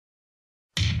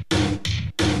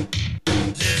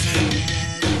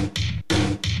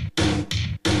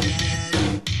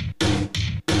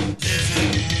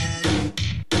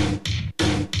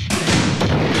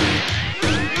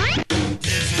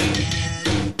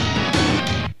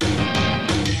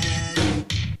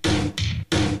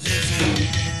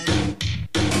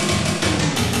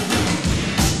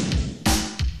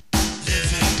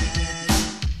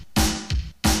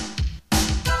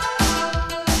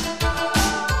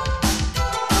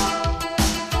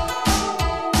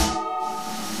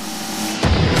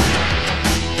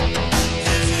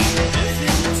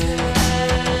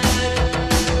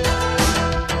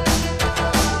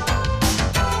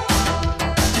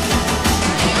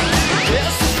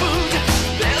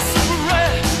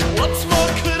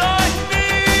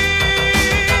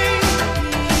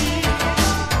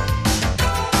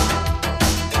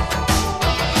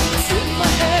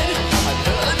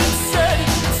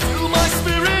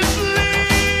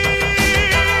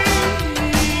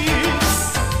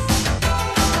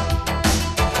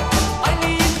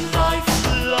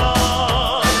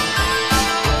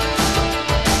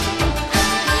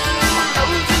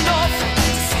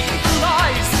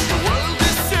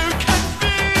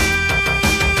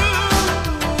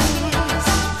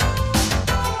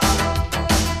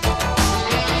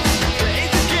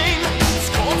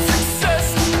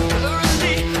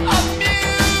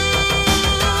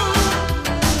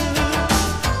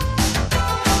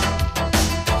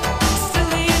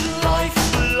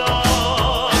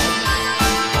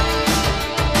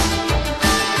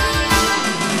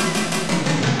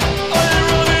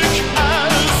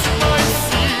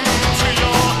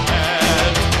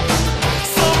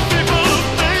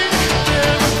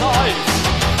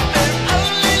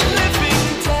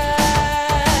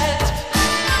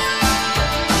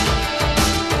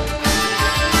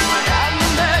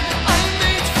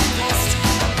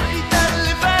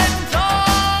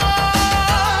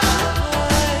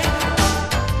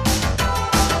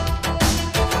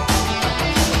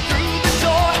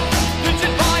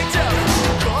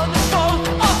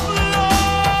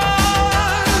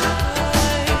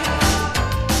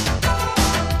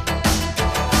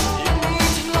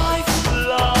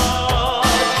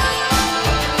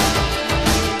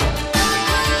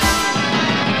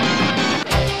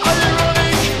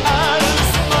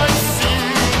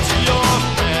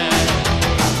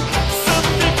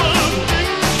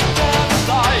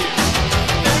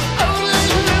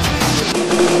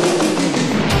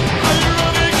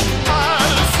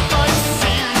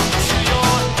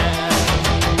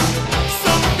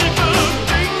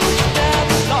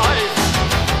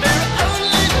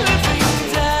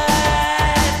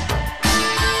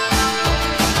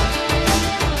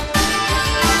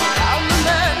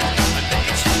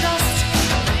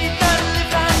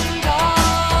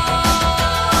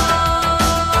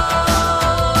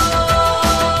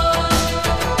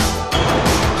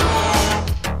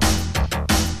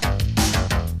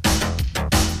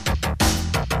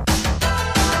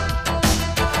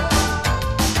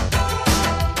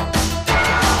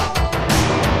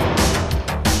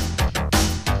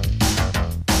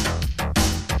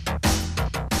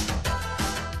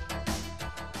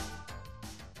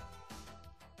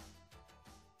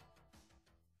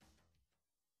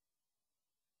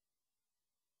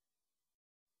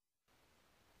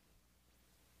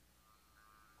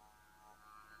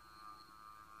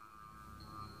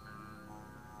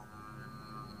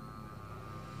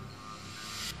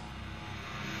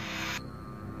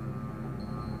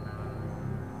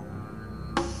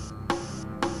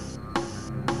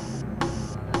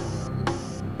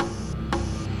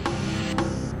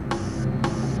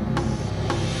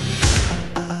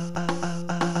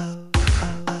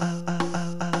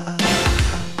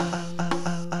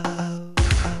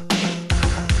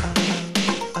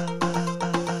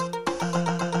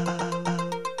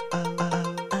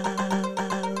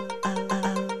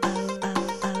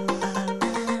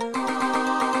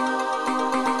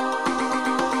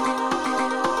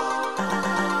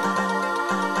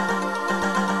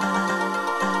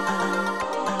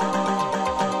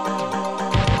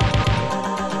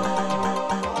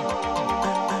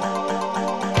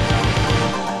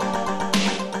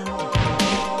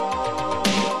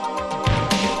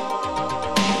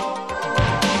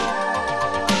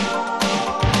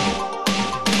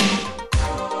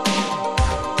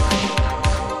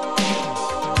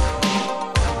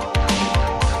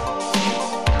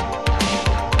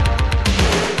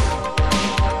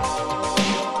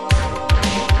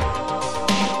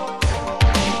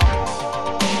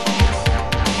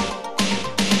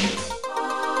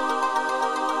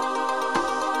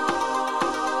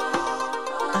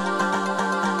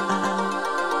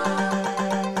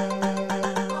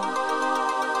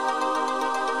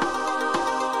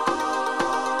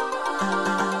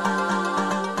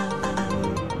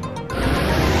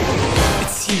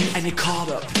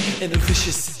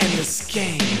vicious, endless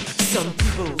game. Some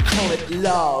people call it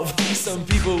love, some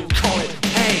people call it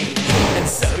pain. And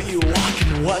so you walk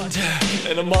and wonder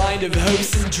in a mind of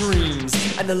hopes and dreams,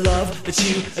 and the love that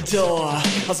you adore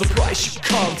has a price you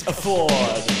can't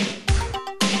afford.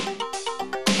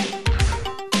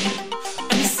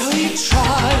 And so you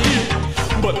tried,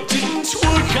 but it didn't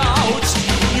work out.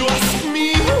 You asked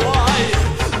me why,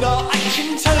 now I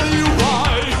can tell you why.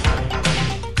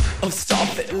 Oh,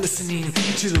 stop it listening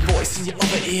to the voice in your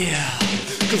other ear,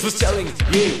 'cause it's telling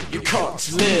you you can't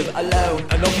live alone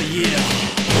another year.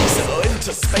 So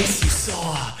into space you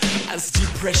soar as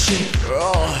depression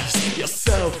roars. You're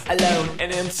so alone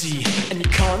and empty, and you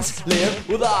can't live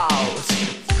without.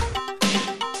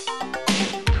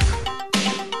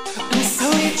 And so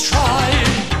you tried,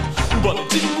 but it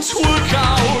didn't work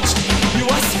out. You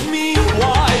asked me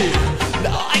why,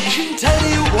 now I can tell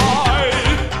you why.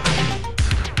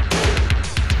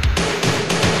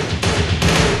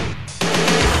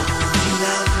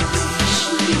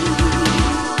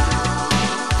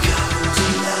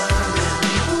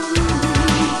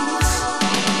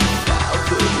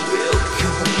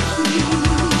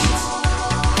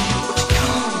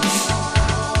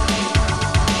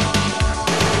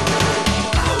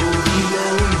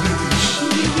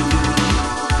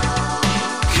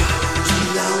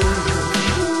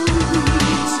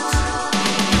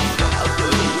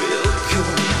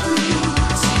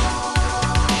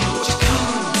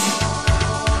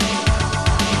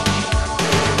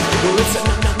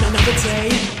 Another day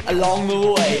along the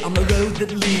way, on the road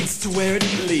that leads to where it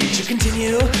leads. You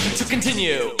continue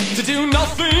to do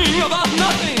nothing about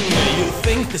nothing. You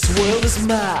think this world is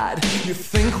mad, you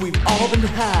think we've all been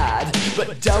had, but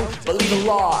don't believe a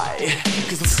lie,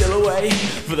 'cause there's still a way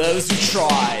for those who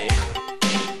try.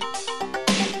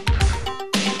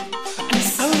 And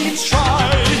so you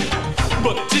tried,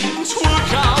 but it didn't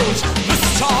work out this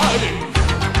time.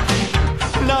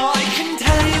 Now I can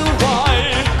tell you why.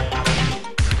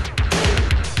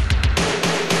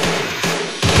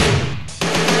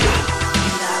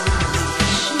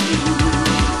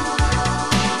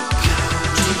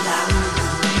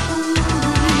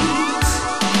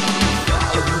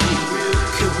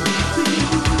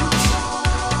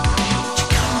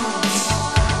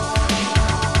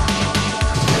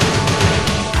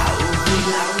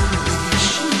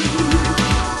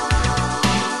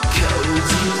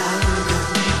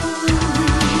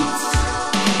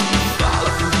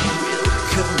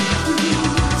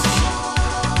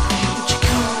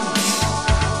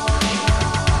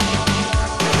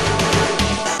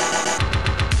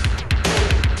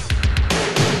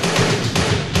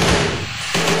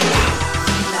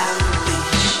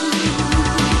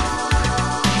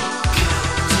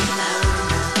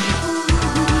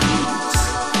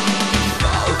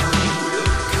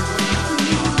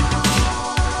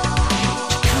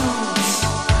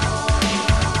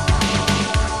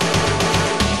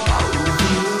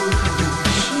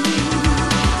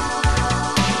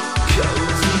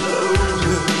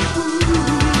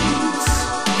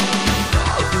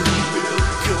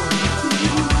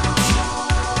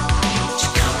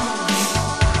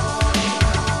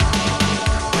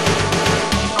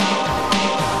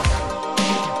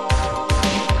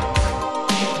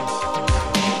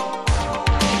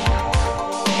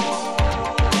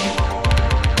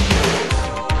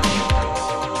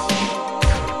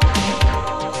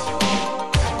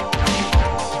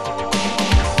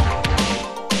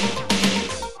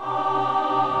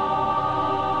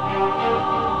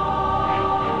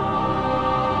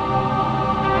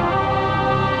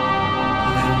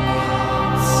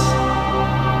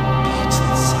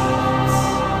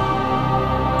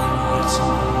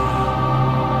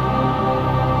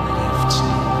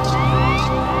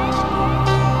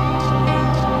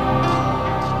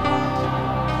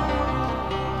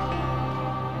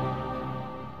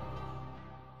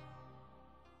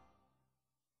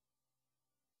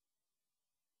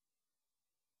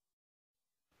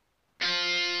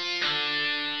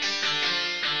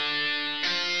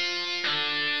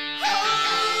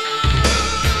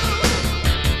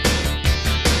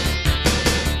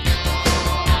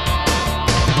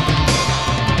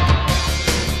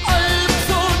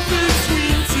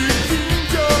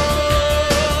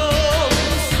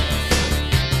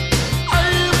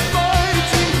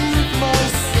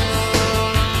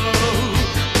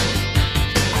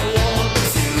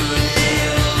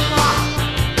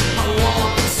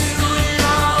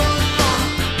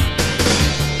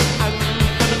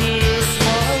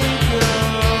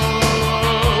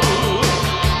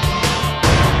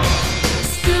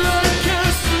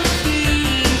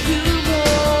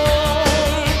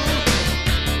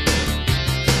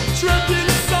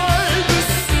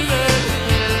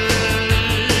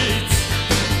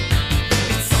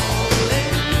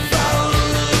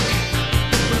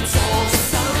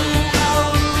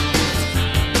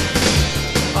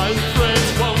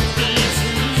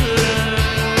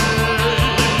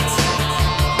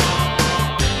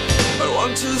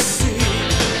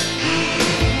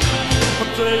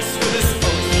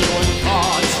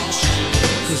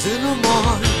 a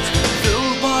mind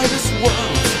filled by this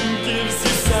world, gives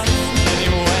you so many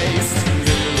ways to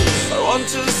lose. I want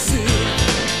to see.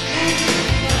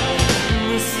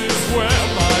 This is where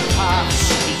my past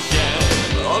began.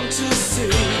 I want to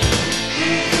see.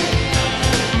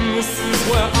 This is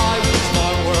where I lose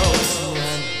my world to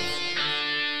end.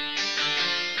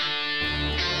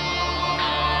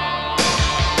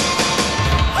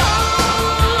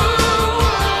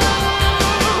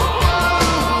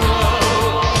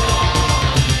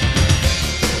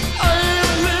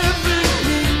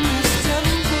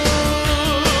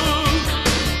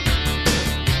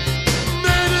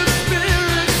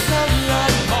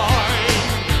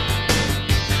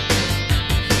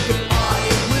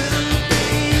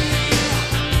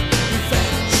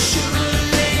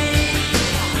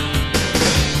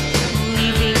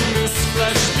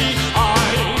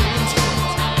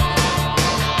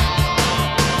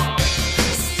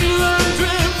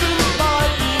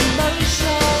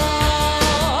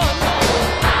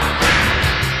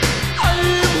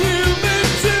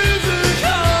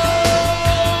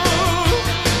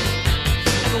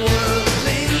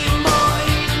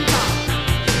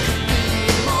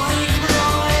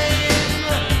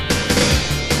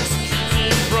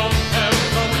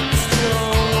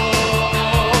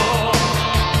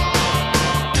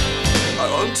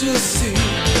 To see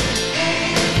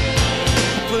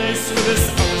a place where there's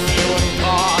only one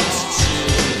God to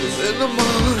choose. In a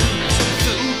mind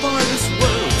filled by this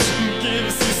world,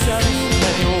 gives you so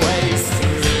many ways to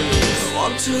lose. I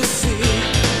want to see.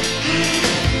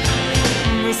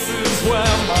 This is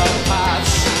where my path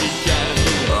began.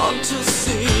 I want to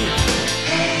see.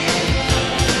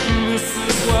 This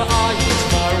is where I use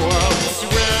my world to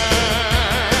end.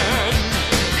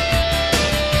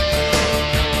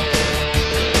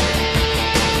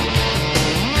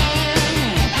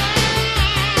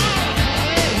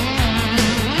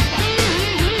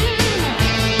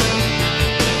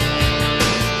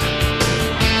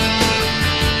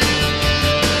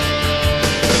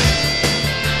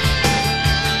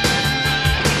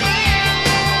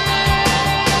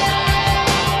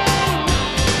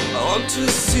 To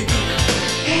see a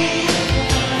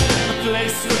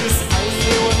place where there's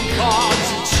only one God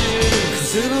to choose.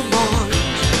 'Cause in a mind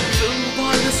filled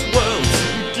by this world,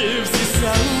 gives you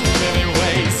so many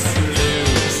ways to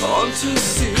lose. I want to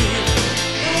see.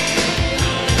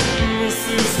 This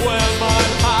is where my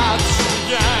path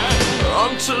began. I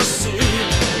want to see.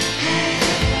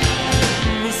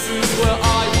 This is where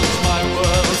I want my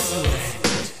world to end.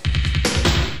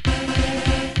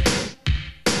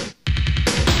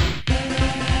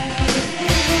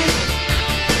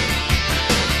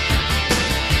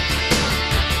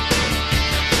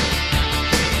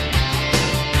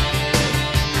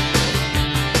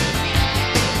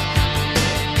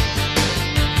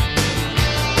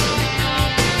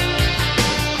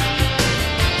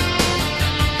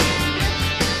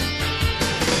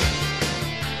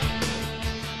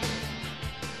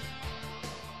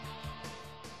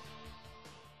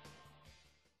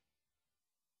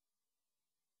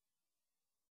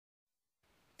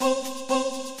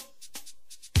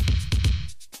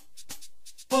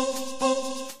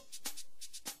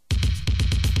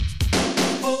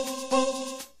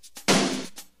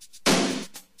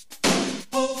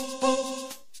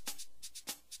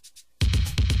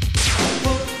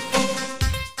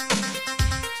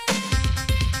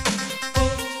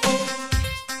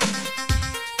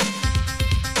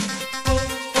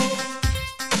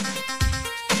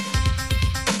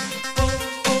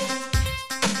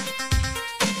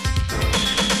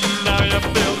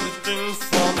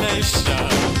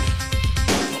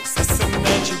 Possess an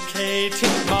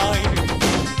educated mind.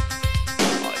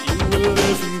 Are you a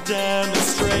living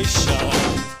demonstration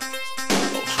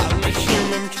of how a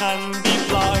human can be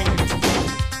blind?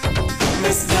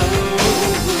 There's no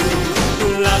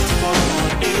room left for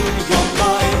God in your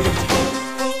mind.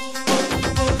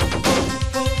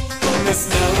 There's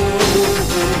no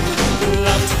room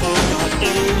left for God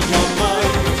in your mind.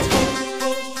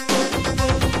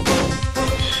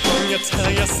 You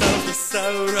tell yourself you're so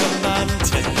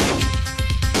romantic,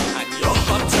 and your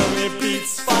heart only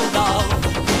beats for love.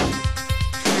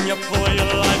 You pour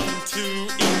your life into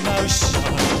emotion,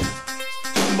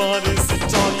 but is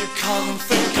it all you can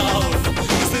think of?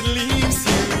 'Cause it leaves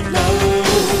you no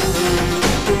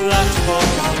room left for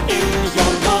God in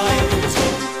your mind.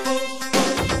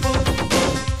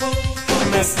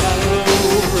 There's no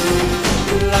room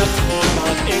left for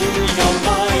God in your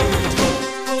mind.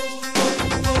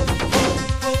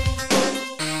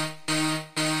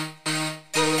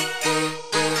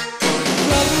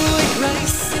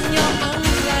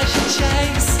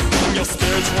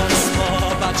 Once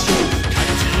more, but you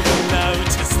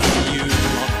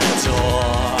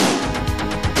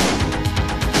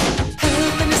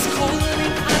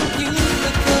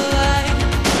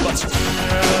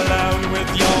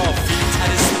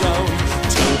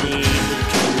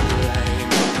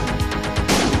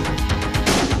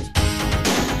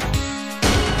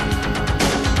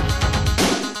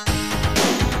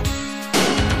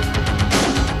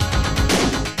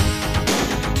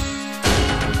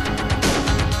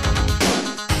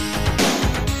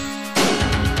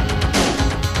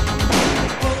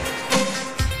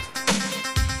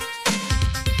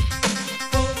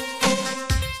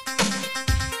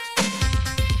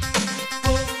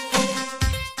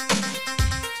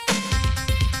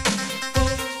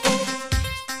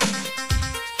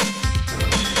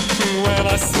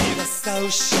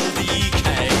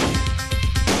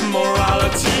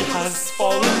has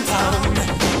fallen down.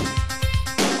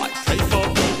 I pray for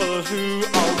people who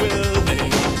are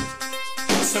willing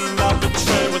to not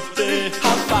betray what they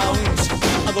have found.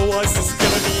 Otherwise there's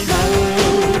gonna be no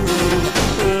room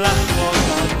left for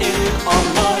God in our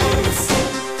minds.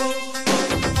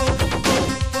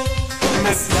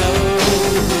 There's no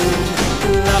room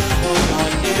left for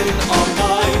God in our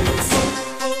minds.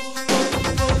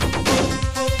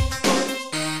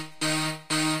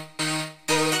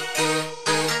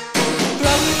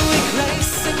 Run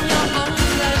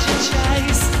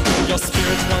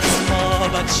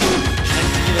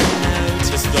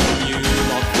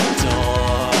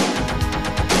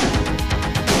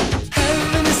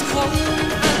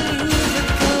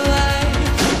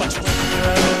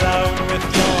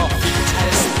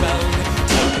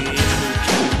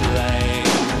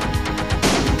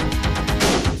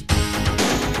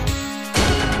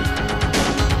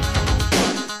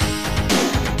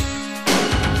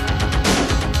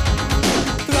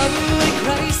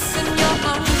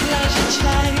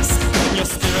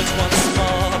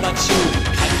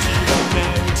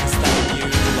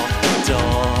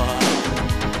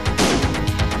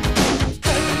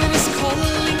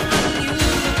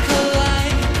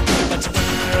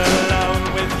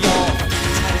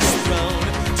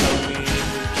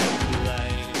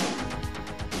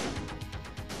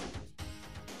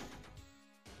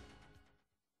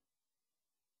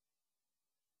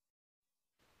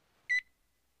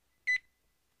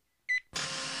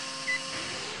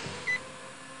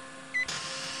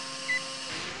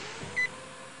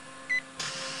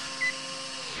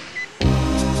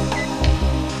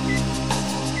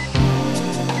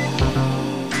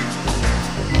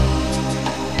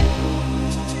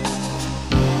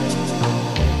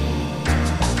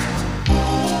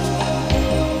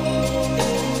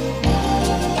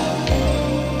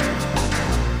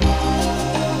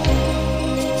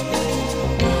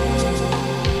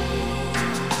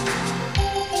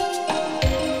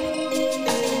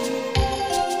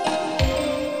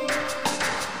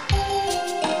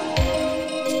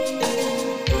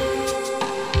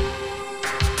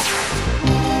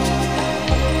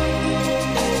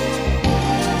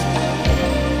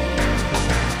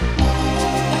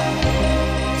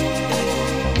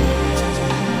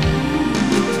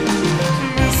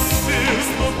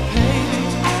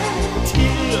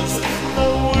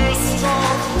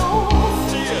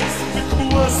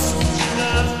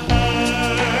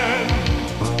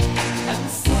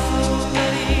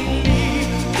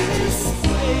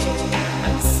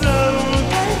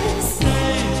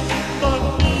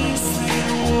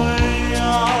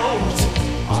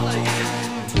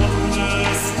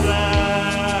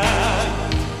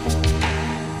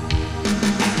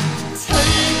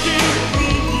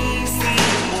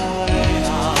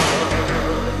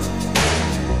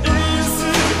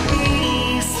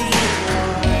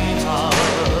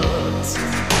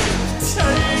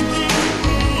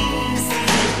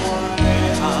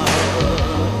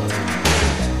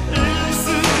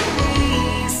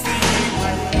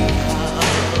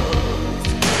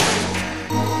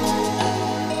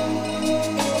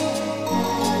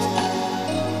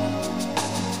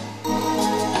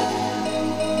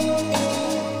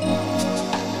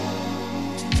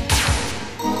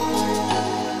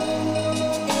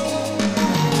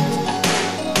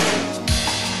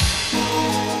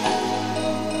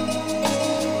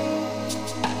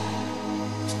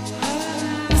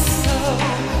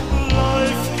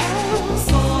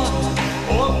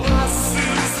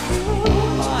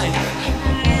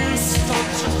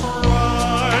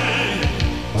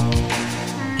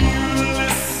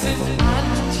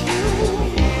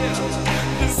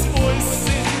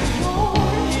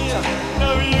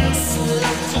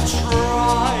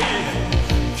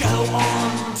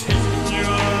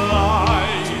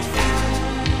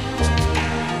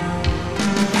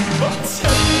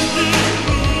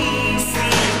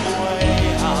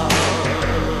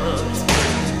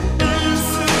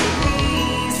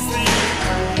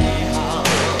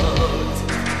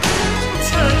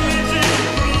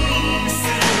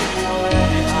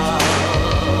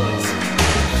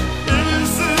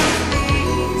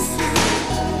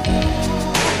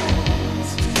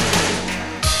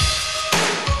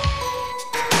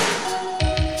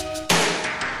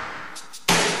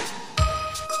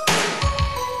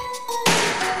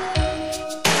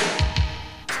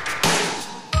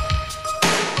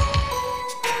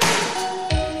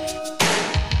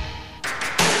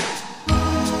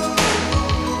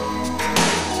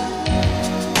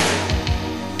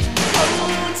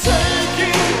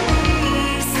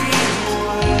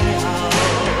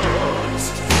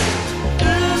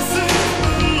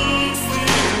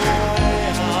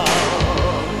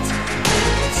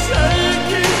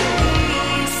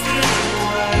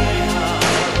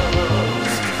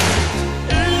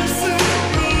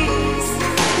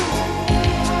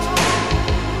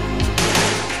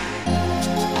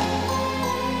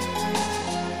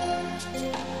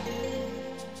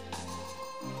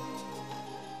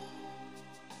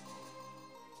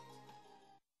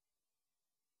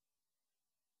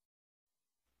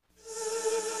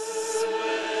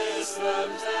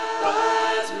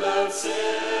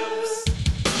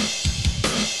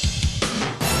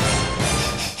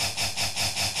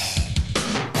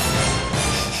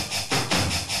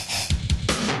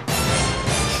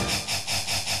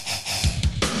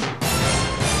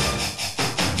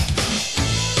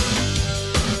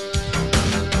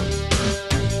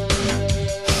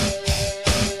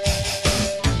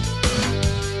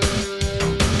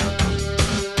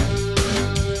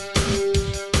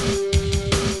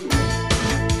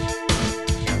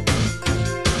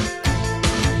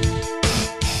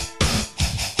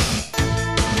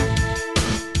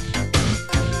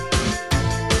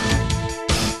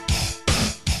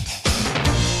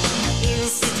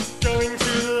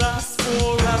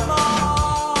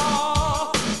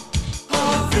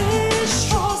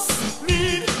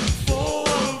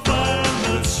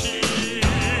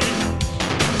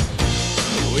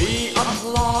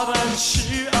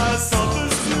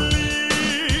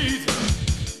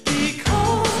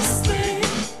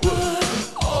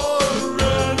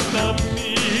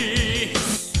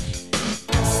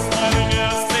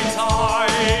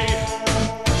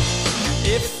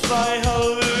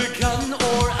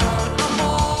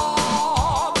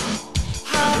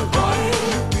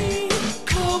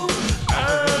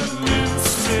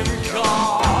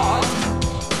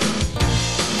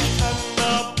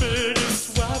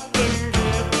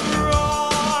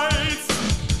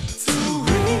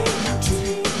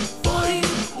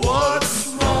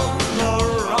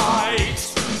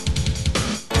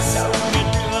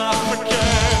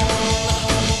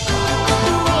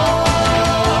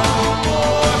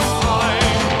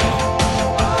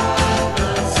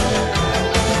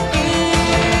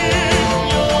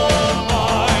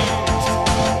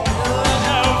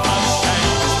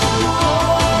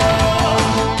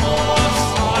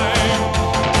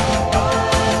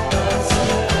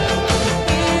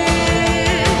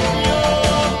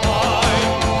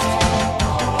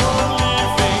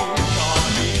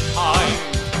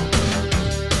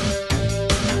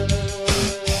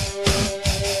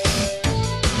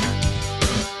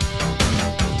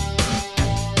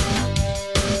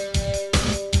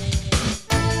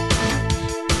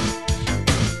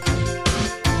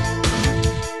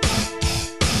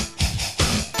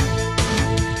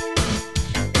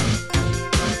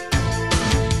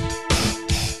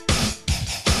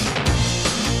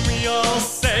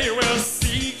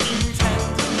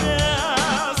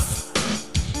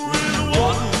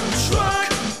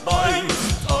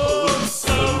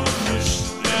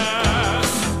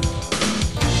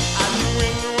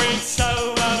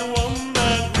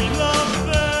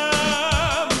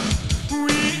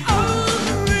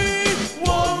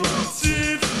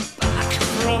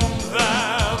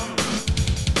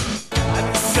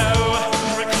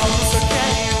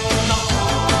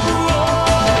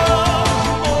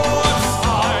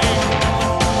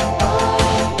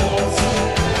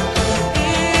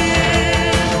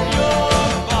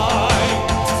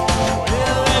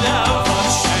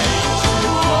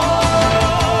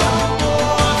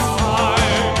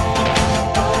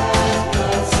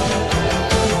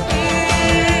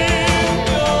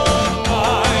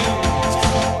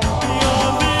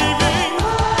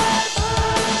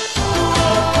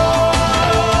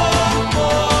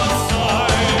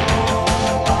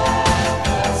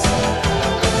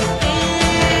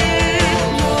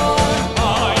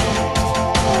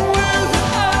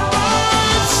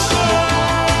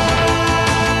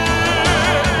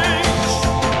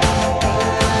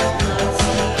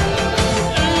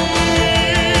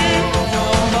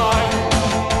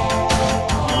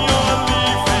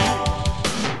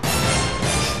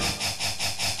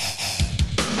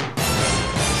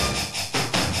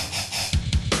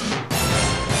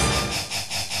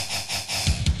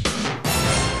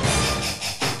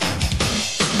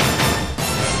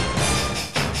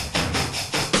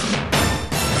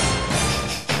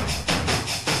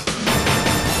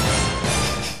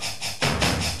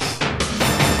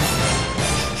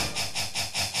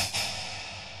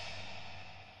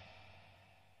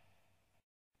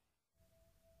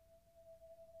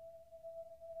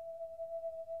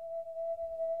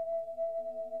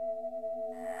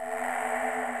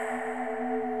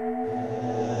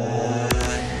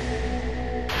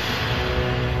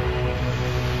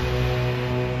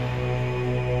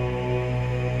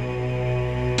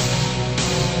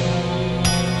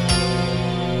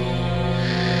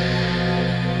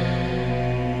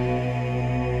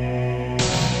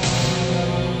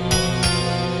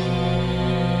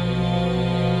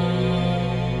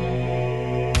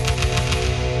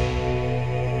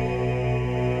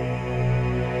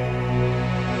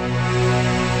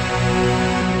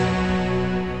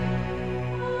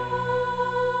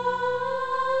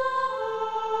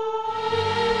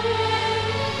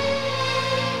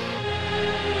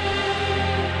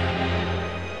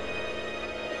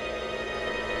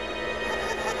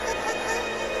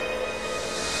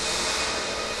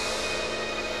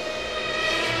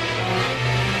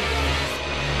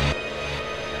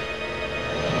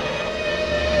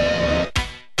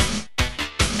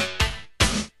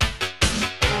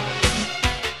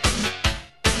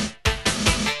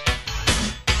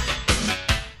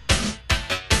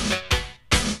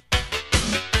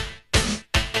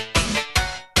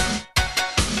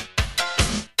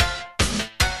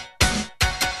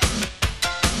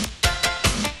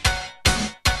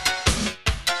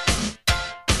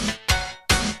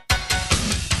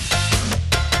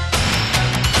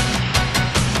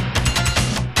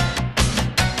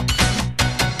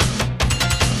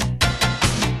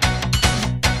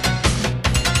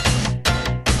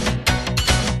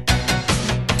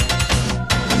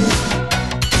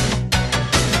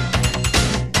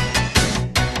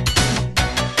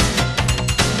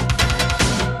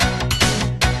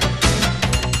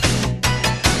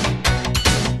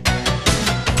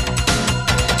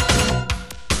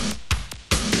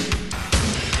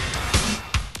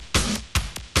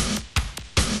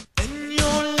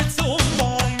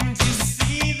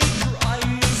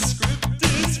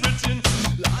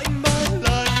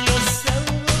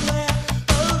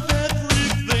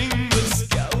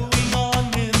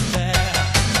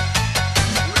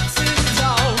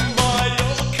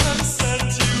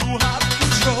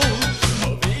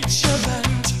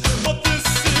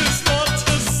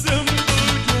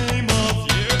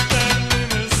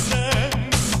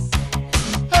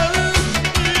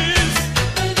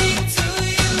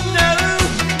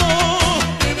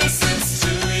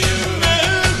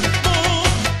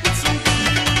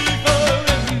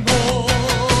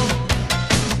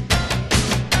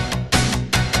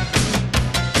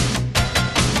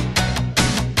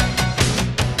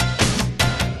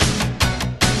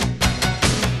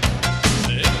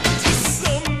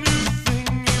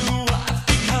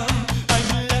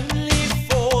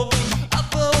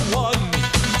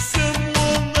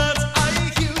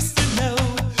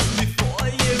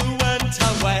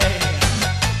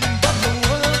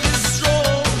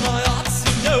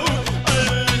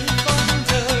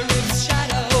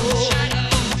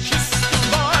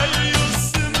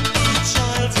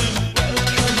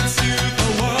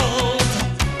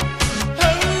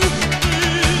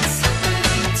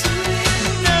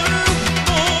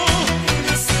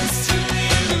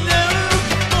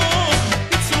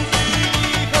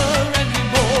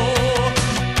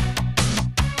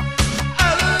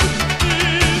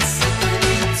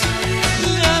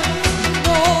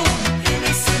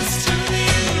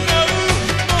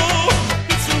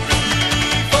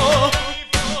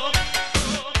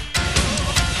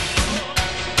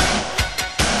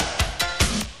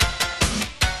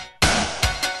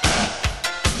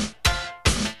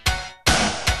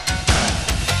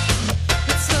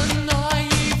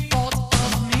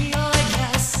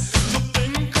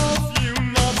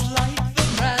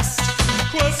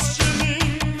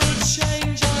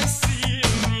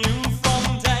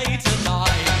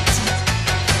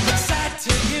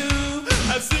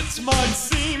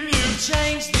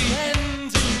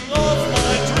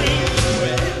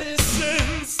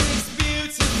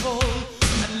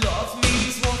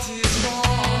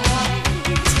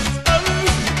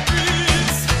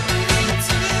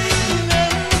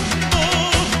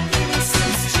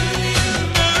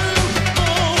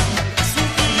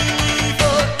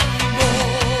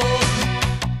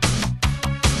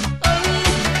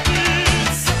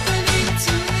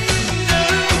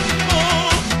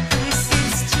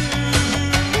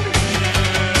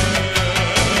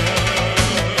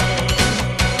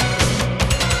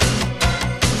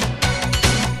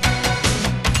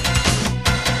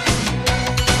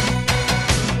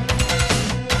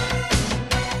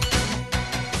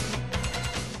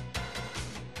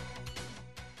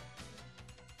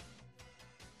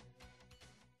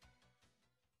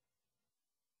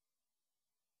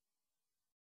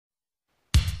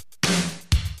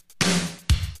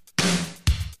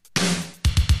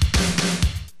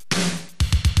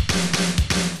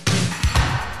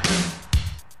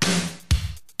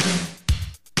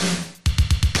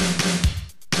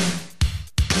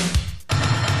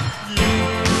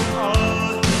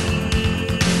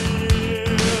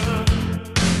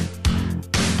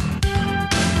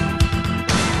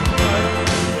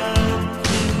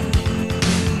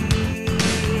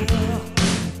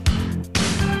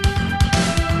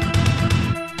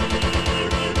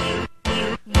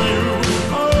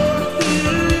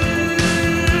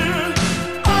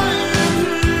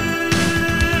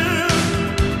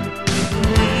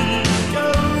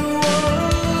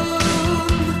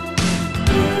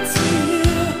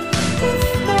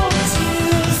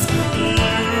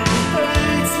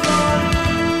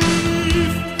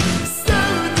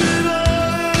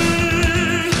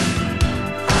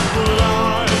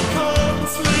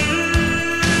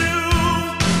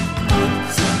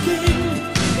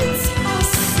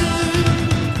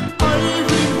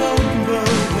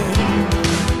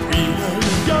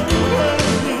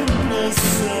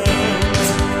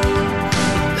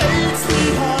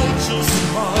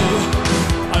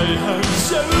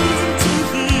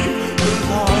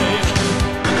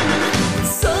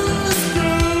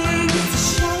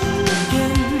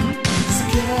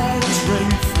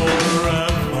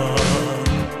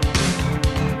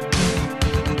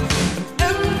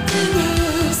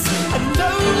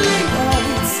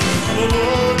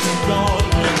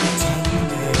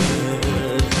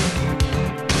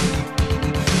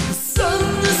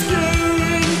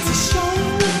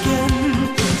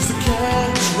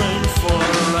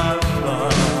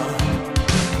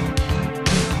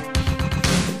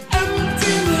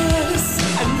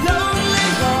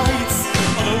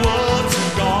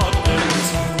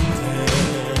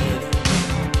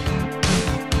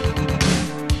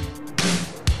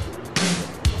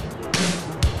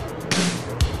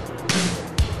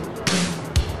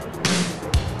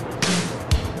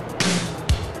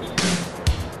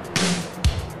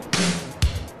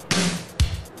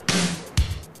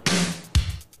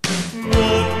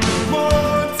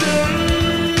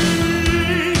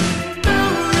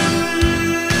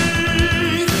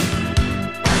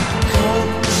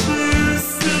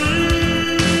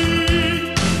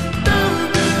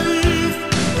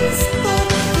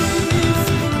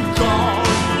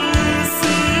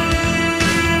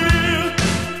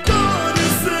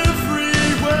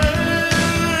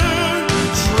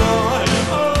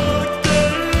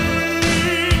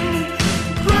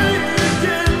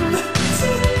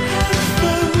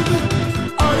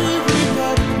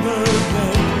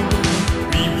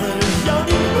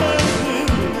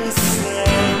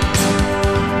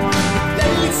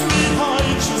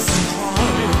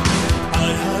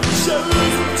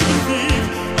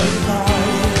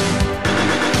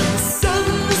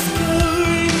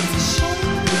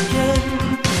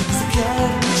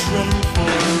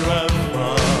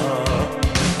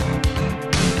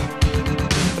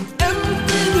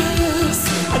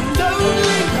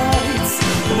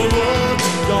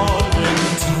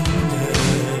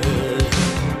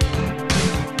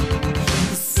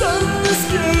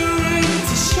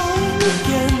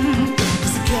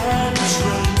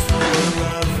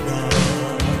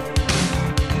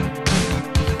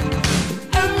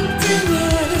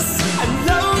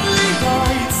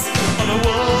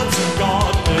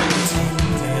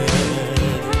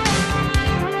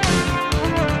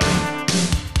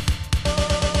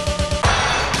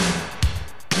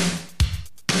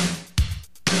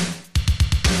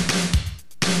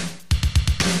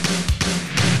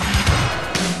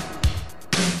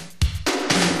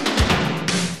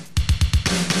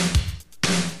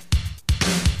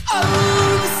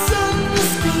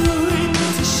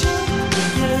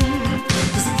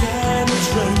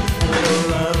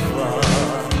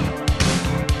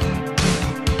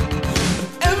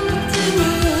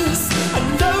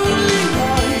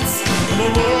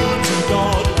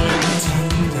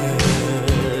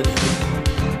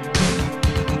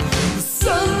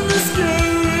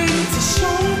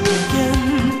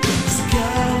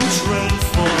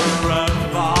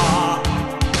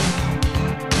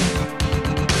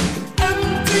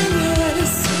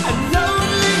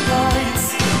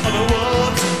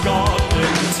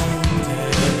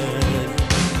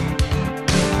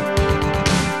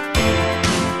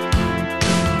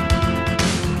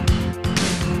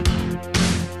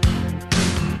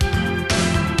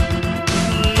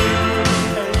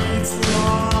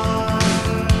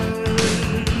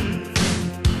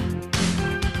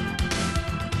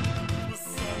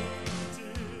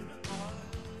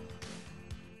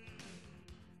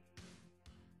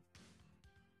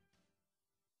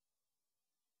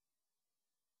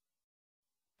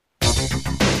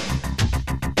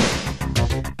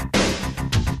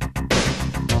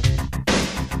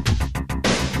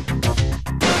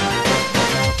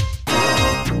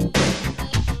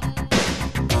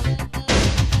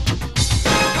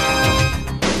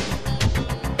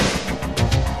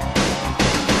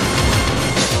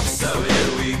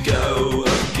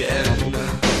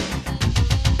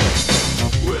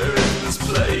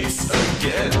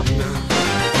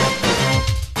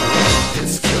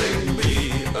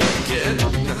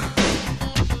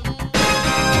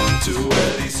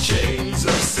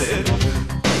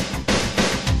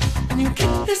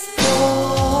this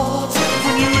thought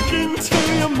when you look into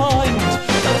your mind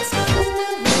that it's not in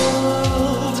the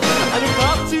world and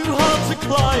about too hard to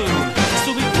climb. So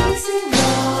be easy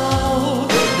now,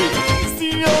 be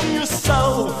easy on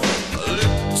yourself. A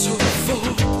little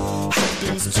thought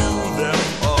happens to them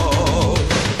all.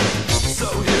 So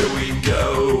here we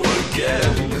go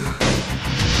again.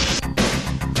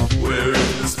 We're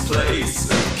in this place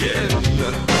again.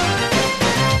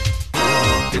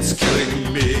 It's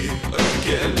killing me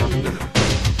again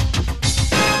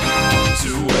to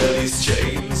wear these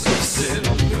chains of sin.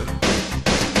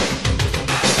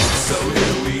 So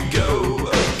here we go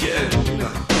again.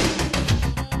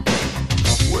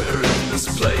 We're in this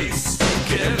place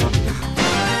again.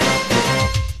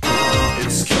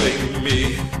 It's killing me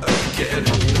again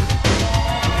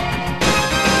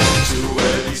to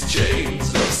wear these chains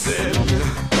of sin.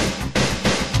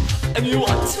 And you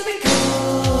want to be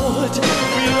good,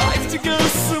 real life to go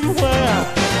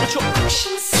somewhere, but your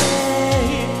actions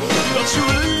say that you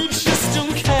really just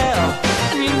don't care.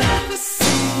 And you never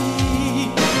see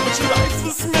what your life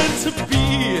was meant to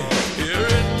be. Here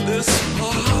in this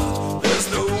part, there's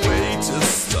no way to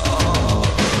start.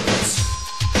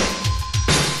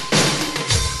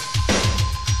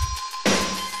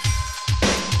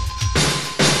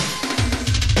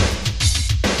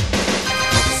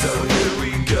 So here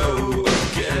we go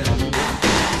again.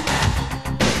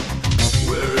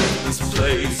 We're in this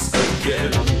place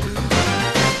again.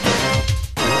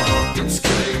 It's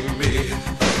killing me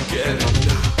again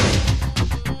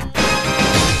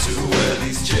to wear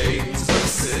these chains of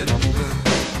sin.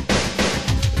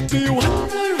 Do you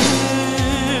wonder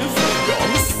if you're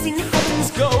missing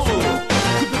heaven's goal?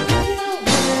 Could there be a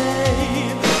way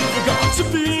for God to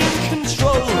be in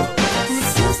control? It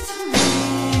seems to me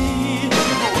the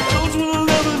world will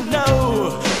never know.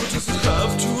 But does it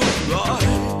have to apply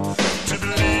to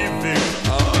believing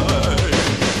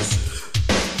eyes?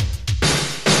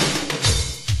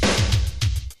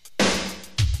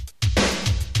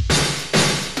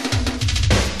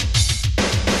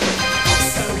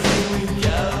 So here we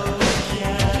go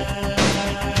again.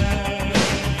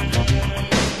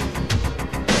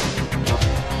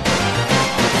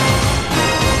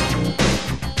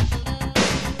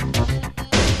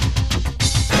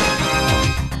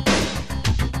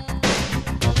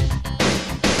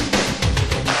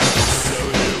 So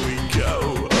here we go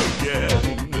again.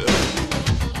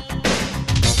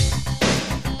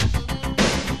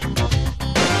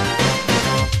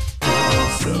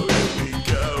 So here we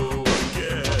go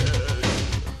again.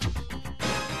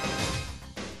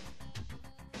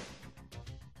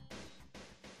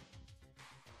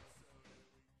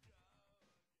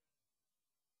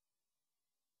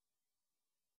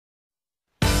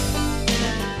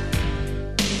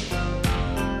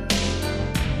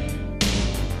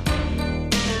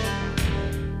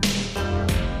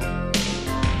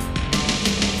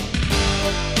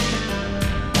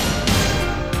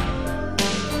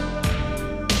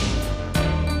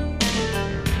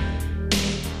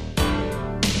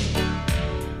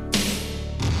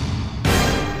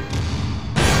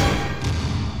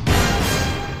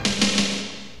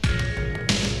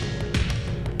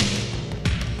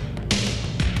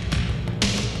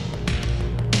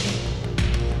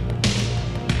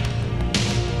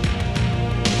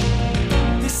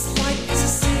 This life is a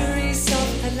series of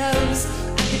hellos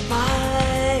and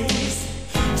goodbyes.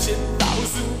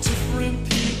 10,000 different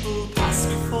people pass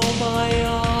before my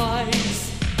eyes,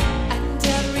 and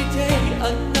every day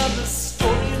another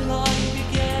storyline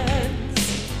begins.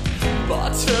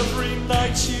 But every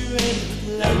night you end with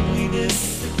loneliness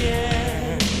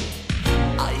again.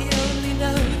 I only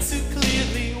know too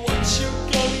clearly what you're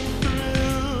going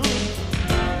through,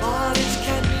 but it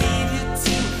can lead you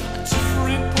to a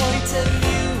different point of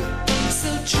view. So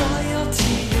dry your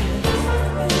tears.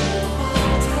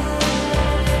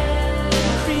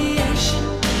 Creation.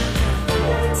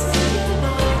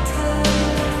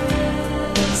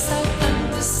 So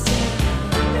understand.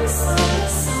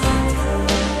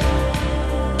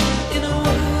 In a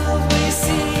world where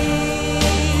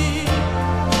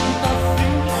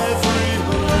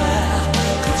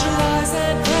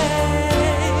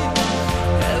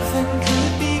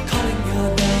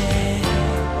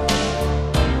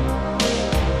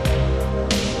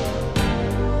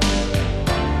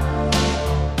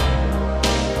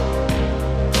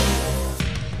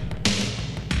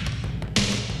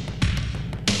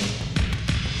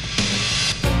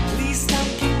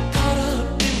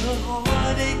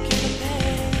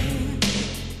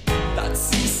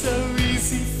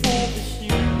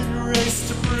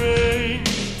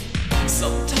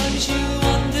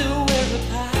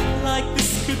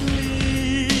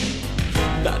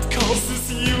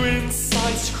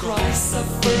cry,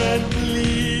 suffer and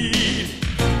bleed.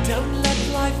 Don't let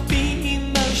life be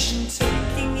emotion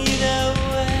taking you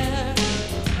nowhere.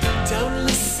 Don't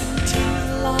listen to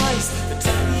the lies that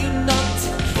tell you not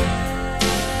to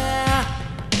care.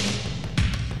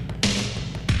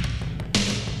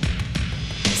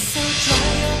 So dry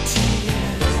your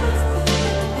tears.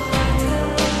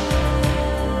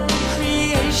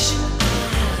 Creation.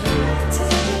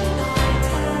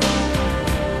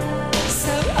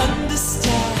 So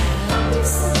understand.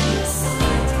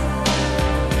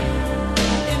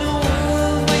 In a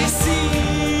world we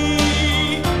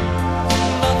see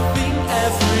nothing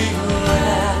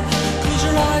everywhere. Close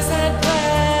your eyes and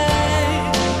pray.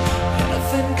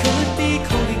 Heaven could be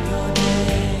calling your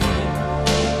name.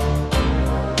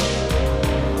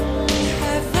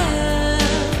 Heaven.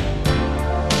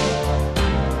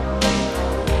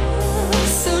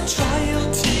 So dry your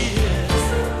tears.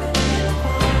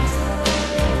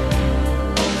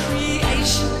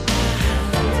 Creation.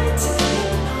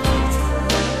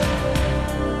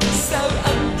 So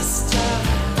understand.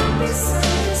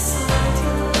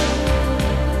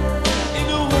 In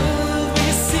a world we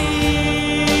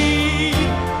see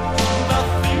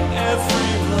nothing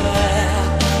everywhere.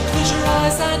 Close your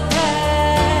eyes and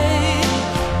pray.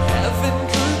 Heaven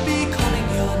could be calling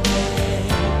your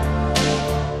name.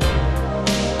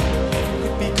 Heaven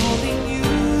could be calling you.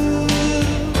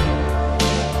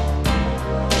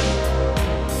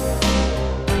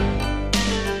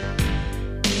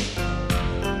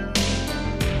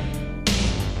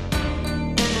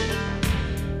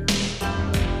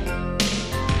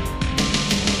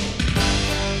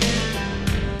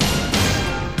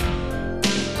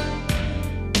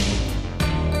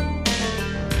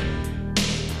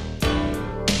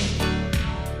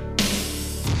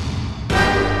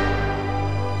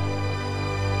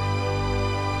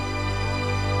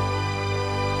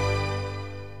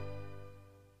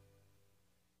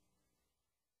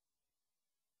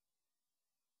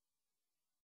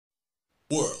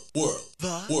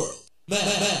 World, mad,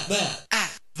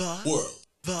 at the world,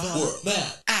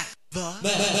 mad, at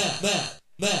the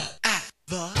mad, at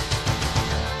the.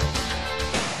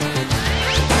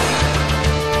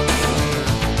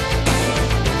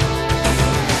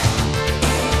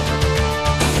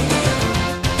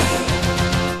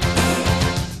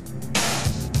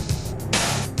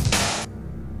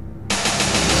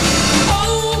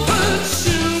 All the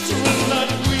children that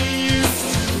we used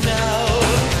to know,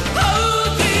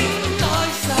 holding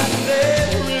knives at their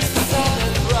wrists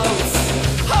and throats.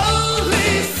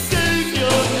 Holy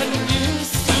Savior, can you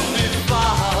still be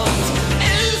found?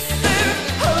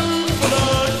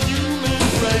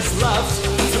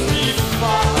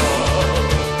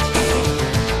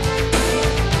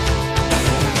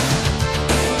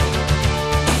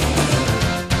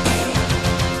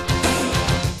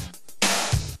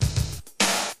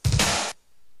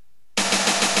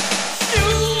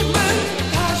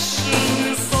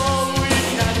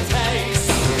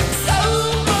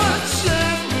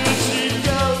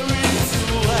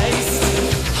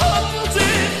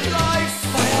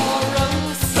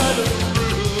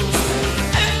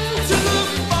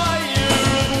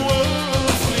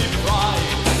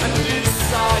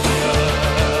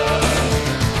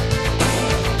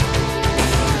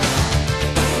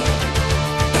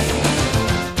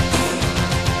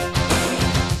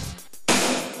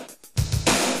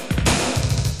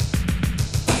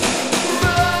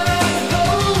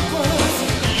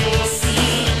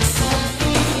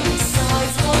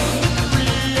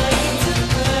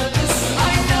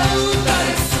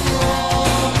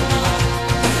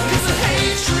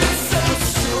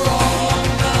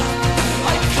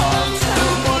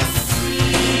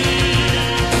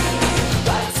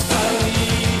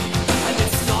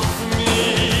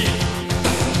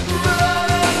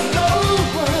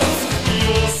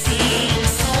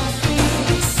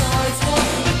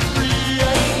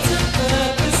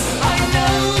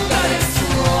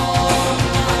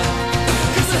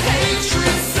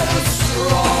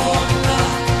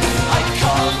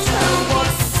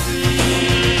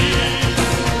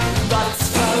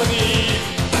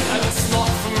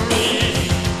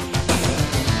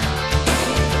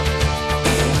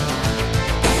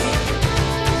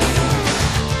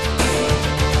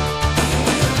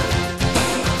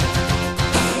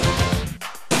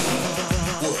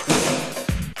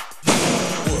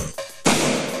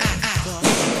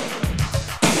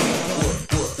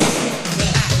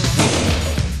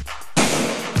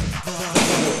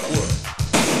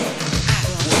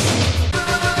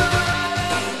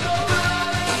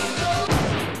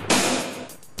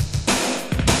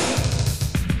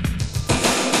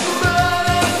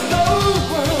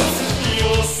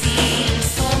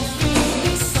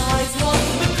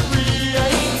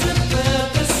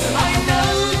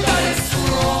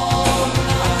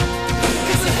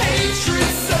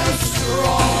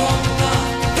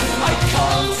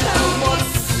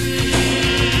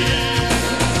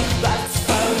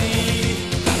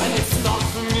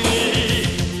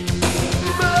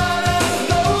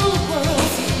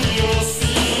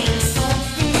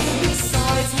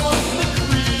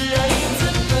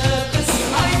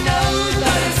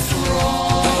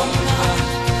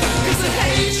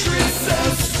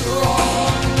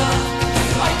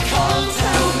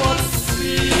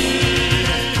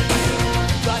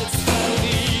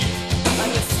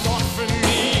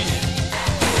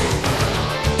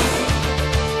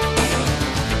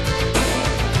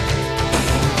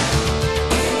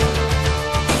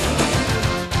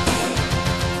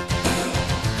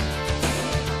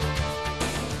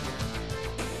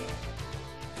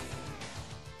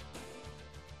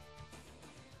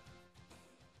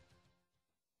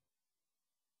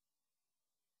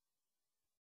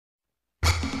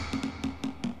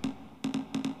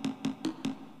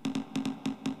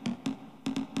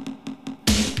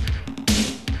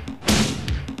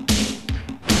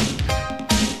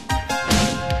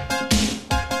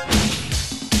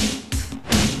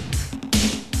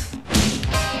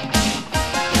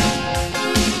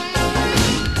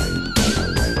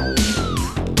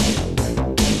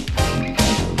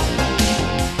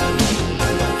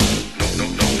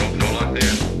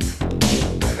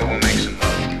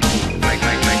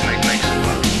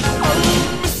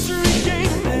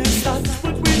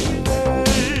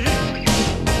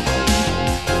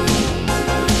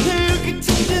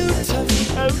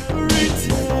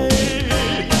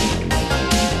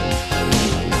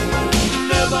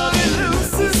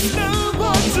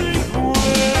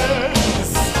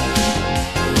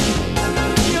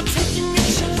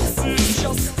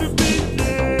 just to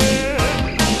begin.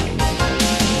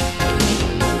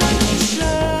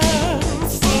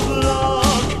 Chance of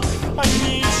luck, I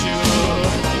need you.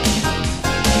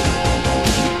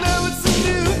 Now it's a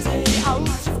new day out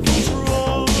of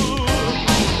control.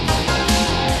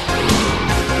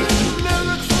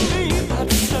 Never to me,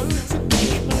 that's so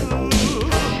typical.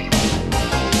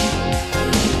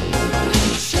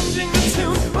 Changing the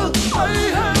tune, well, I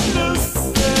have no say.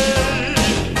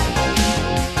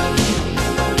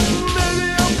 Maybe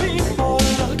I'll be more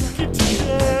lucky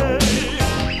today.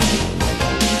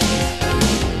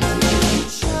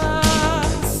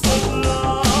 Chance of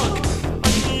luck, I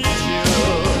need you.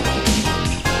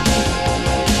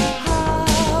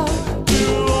 How do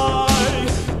I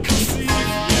conceive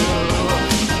you?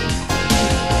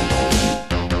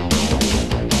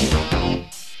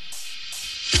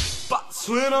 But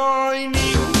when I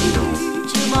need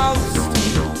you most,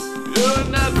 you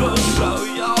never show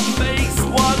your face.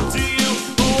 What do you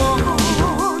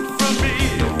want from me?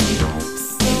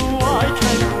 So I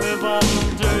can live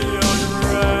under your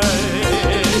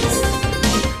grace.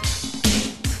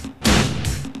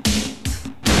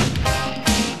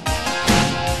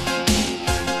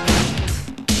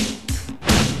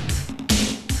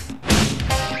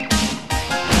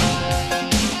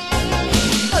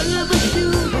 I am a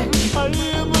human, I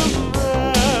am a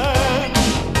man.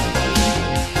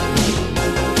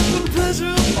 In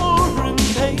pleasure or in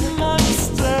pain I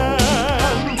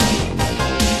stand.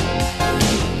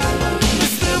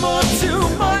 Is there more to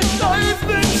my life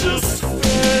than just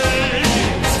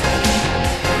fate?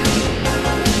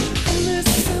 In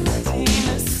this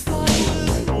emptiness I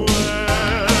will wait.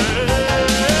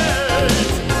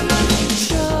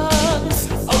 Chance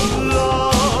of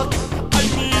luck, I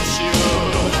need you.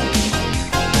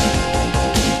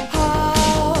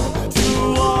 How do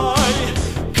I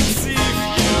conceive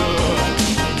you?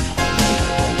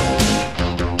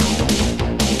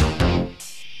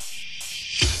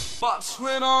 But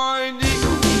when I need